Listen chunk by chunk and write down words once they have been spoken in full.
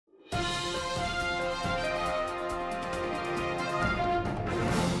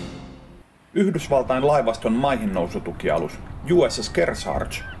Yhdysvaltain laivaston Maihinnousutukialus USS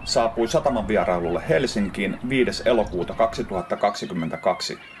Kearsarge saapui sataman vierailulle Helsinkiin 5. elokuuta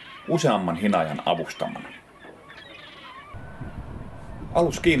 2022 useamman hinaajan avustamana.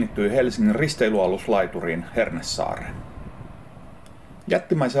 Alus kiinnittyi Helsingin risteilyaluslaituriin Hernesaareen.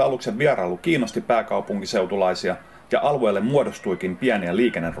 Jättimäisen aluksen vierailu kiinnosti pääkaupunkiseutulaisia ja alueelle muodostuikin pieniä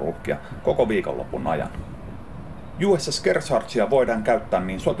liikenneruuhkia koko viikonlopun ajan. USS Kearsargea voidaan käyttää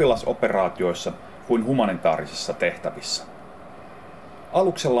niin sotilasoperaatioissa kuin humanitaarisissa tehtävissä.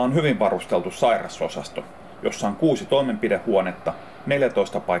 Aluksella on hyvin varusteltu sairasosasto, jossa on 6 toimenpidehuonetta,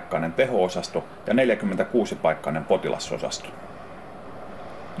 14-paikkainen teho-osasto ja 46-paikkainen potilasosasto.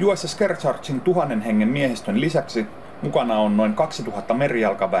 USS Kearsargen 1000 hengen miehistön lisäksi mukana on noin 2000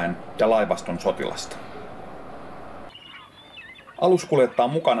 merijalkaväen ja laivaston sotilasta. Alus kuljettaa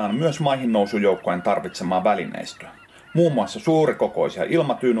mukanaan myös maihinnousujoukkojen tarvitsemaa välineistöä, muun muassa suurikokoisia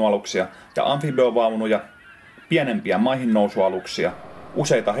ilmatyynyaluksia ja amfibiovaunuja, pienempiä maihinnousualuksia,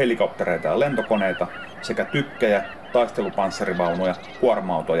 useita helikoptereita ja lentokoneita sekä tykkejä, taistelupanssarivaunuja,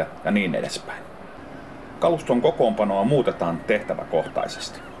 kuorma-autoja ja niin edespäin. Kaluston kokoonpanoa muutetaan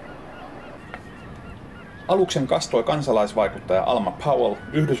tehtäväkohtaisesti. Aluksen kastoi kansalaisvaikuttaja Alma Powell,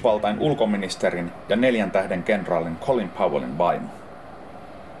 Yhdysvaltain ulkoministerin ja 4 tähden kenraalin Colin Powellin vaimo.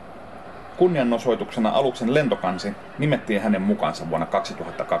 Kunnianosoituksena aluksen lentokansi nimettiin hänen mukaansa vuonna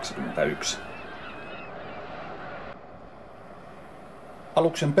 2021.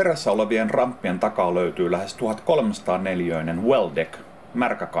 Aluksen perässä olevien ramppien takaa löytyy lähes 1304-neliöinen well deck,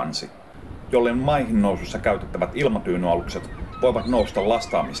 märkäkansi, jolle maihinnousussa käytettävät ilmatyynyalukset voivat nousta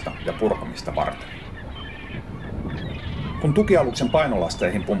lastaamista ja purkamista varten. Kun tukialuksen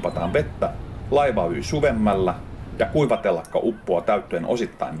painolasteihin pumpataan vettä, laiva yy syvemmällä ja kuivatellakka uppoaa täyttöön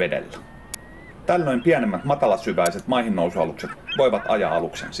osittain vedellä. Tällöin pienemmät matalasyväiset maihinnousualukset voivat ajaa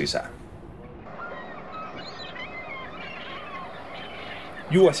aluksen sisään.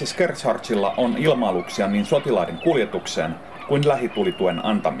 USS Kearsargella on ilma-aluksia niin sotilaiden kuljetukseen kuin lähitulituen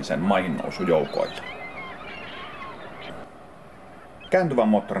antamisen maihinnousujoukoille. Kääntyvän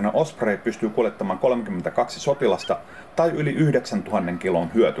moottorinen Osprey pystyy kuljettamaan 32 sotilasta tai yli 9000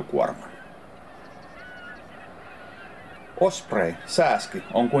 kilon hyötykuorman. Osprey, sääski,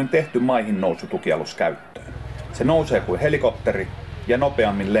 on kuin tehty maihinnousutukialus käyttöön. Se nousee kuin helikopteri ja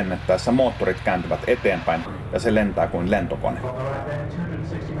nopeammin lennettäessä moottorit kääntyvät eteenpäin ja se lentää kuin lentokone.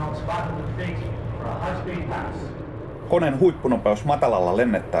 Koneen huippunopeus matalalla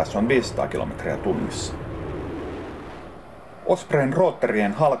lennettäessä on 500 kilometriä tunnissa. Ospreyn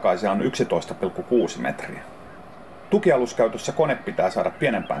rootterien halkaisija on 11,6 metriä. Tukialuskäytössä kone pitää saada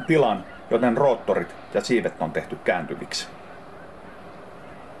pienempään tilaan, joten roottorit ja siivet on tehty kääntyviksi.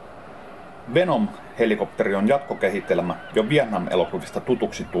 Venom-helikopteri on jatkokehitelmä jo Vietnam-elokuvista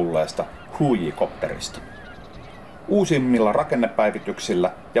tutuksi tulleesta Huey-kopterista. Uusimmilla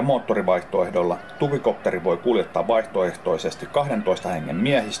rakennepäivityksillä ja moottorivaihtoehdolla tukikopteri voi kuljettaa vaihtoehtoisesti 12 hengen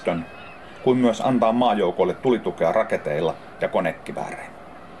miehistön, kuin myös antaa maajoukoille tulitukea raketeilla ja konekiväärein.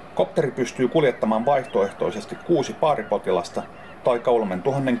 Kopteri pystyy kuljettamaan vaihtoehtoisesti 6 paaripotilasta tai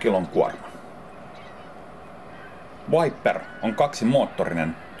 3000 kilon kuorman. Viper on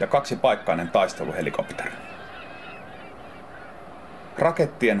 2-moottorinen ja 2-paikkainen taisteluhelikopteri.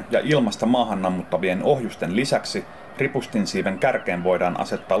 Rakettien ja ilmasta maahan nammuttavien ohjusten lisäksi ripustinsiiven kärkeen voidaan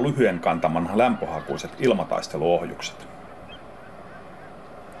asettaa lyhyen kantaman lämpöhakuiset ilmataisteluohjukset.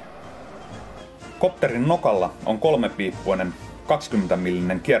 Kopterin nokalla on 3-piippuinen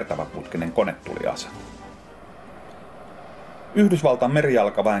 20-millinen kiertäväputkinen konetuliase. Yhdysvaltain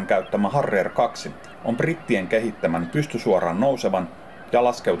merijalkaväen käyttämä Harrier 2 on brittien kehittämän pystysuoraan nousevan ja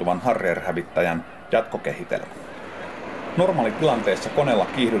laskeutuvan Harrier-hävittäjän jatkokehitelmä. Normaalitilanteessa koneella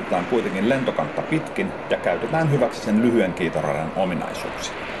kiihdytetään kuitenkin lentokantta pitkin ja käytetään hyväksi sen lyhyen kiitoradan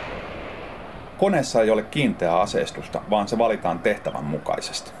ominaisuuksia. Koneessa ei ole kiinteää aseistusta, vaan se valitaan tehtävän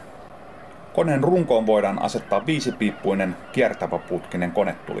mukaisesti. Koneen runkoon voidaan asettaa 5-piippuinen kiertäväputkinen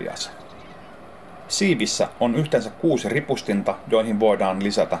konetuliase. Siivissä on yhteensä 6 ripustinta, joihin voidaan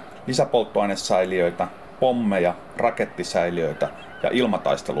lisätä lisäpolttoainesäiliöitä, pommeja, rakettisäiliöitä ja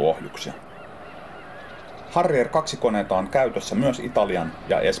ilmataisteluohjuksia. Harrier 2-koneita on käytössä myös Italian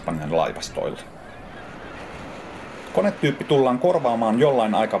ja Espanjan laivastoilla. Konetyyppi tullaan korvaamaan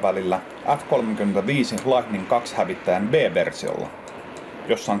jollain aikavälillä F-35 Lightning II-hävittäjän B-versiolla,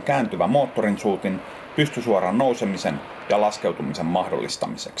 jossa on kääntyvä moottorinsuutin pystysuoraan nousemisen ja laskeutumisen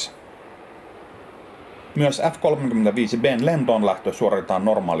mahdollistamiseksi. Myös F-35B:n lentoonlähtö suoritetaan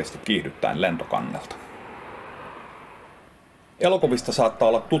normaalisti kiihdyttäen lentokannelta. Elokuvista saattaa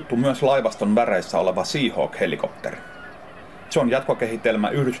olla tuttu myös laivaston väreissä oleva Seahawk-helikopteri. Se on jatkokehitelmä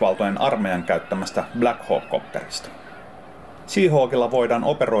Yhdysvaltojen armeijan käyttämästä Black Hawk-kopterista. Seahawkilla voidaan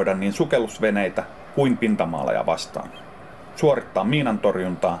operoida niin sukellusveneitä kuin pintamaaleja vastaan, suorittaa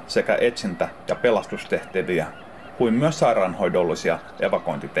miinantorjuntaa sekä etsintä- ja pelastustehtäviä, kuin myös sairaanhoidollisia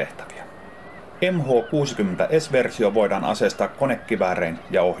evakuointitehtäviä. MH-60S-versio voidaan aseistaa konekiväärein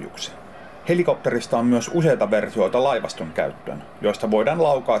ja ohjuksin. Helikopterista on myös useita versioita laivaston käyttöön, joista voidaan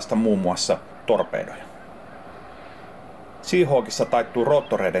laukaista muun muassa torpedoja. Seahawkissa taittuu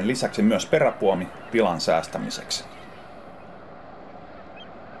roottoreiden lisäksi myös peräpuomi tilan säästämiseksi.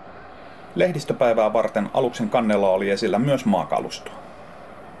 Lehdistöpäivää varten aluksen kannella oli esillä myös maakalustoa.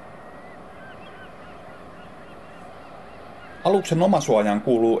 Aluksen omasuojaan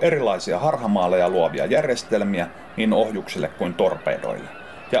kuuluu erilaisia harhamaaleja luovia järjestelmiä niin ohjuksille kuin torpedoille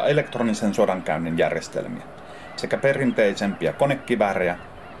ja elektronisen sodankäynnin järjestelmiä sekä perinteisempiä konekiväärejä,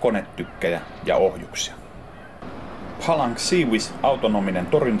 konetykkejä ja ohjuksia. Palang Seawish autonominen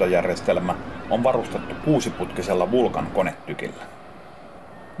torjuntajärjestelmä on varustettu 6-putkisella Vulcan konetykillä.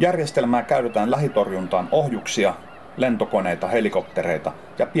 Järjestelmää käytetään lähitorjuntaan ohjuksia, lentokoneita, helikoptereita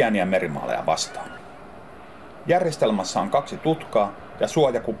ja pieniä merimaaleja vastaan. Järjestelmässä on 2 tutkaa ja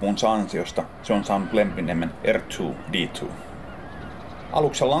suojakupunsa ansiosta se on saanut lempinimen R2-D2.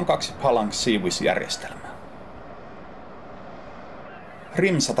 Aluksella on 2 Palang Seawish-järjestelmää.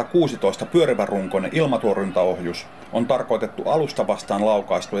 RIM 116 pyörivärunkoinen ilmatorjuntaohjus on tarkoitettu alusta vastaan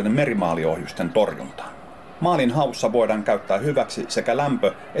laukaistujen merimaaliohjusten torjuntaan. Maalin haussa voidaan käyttää hyväksi sekä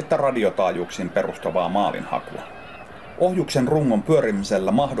lämpö- että radiotaajuuksiin perustuvaa maalinhakua. Ohjuksen rungon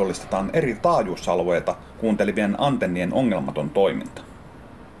pyörimisellä mahdollistetaan eri taajuusalueita kuuntelevien antennien ongelmaton toiminta.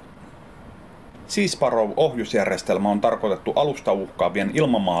 Sea Sparrow-ohjusjärjestelmä on tarkoitettu alusta uhkaavien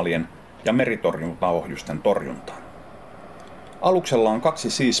ilmamaalien ja meritorjuntaohjusten torjuntaan. Aluksella on 2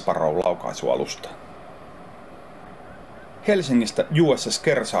 Sea Sparrow-laukaisualustaa. Helsingistä USS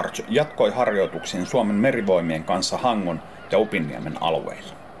Kearsarge jatkoi harjoituksiin Suomen merivoimien kanssa Hangon ja Upinniemen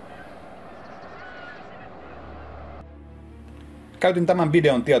alueilla. Käytin tämän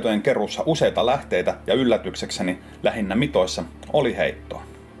videon tietojen keruussa useita lähteitä ja yllätyksekseni lähinnä mitoissa oli heittoa.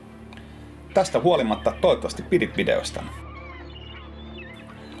 Tästä huolimatta toivottavasti pidit videosta.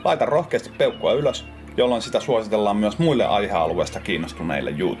 Laita rohkeasti peukkua ylös, jolloin sitä suositellaan myös muille aihealueesta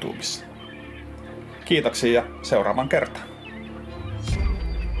kiinnostuneille YouTubessa. Kiitoksia ja seuraavan kertaan.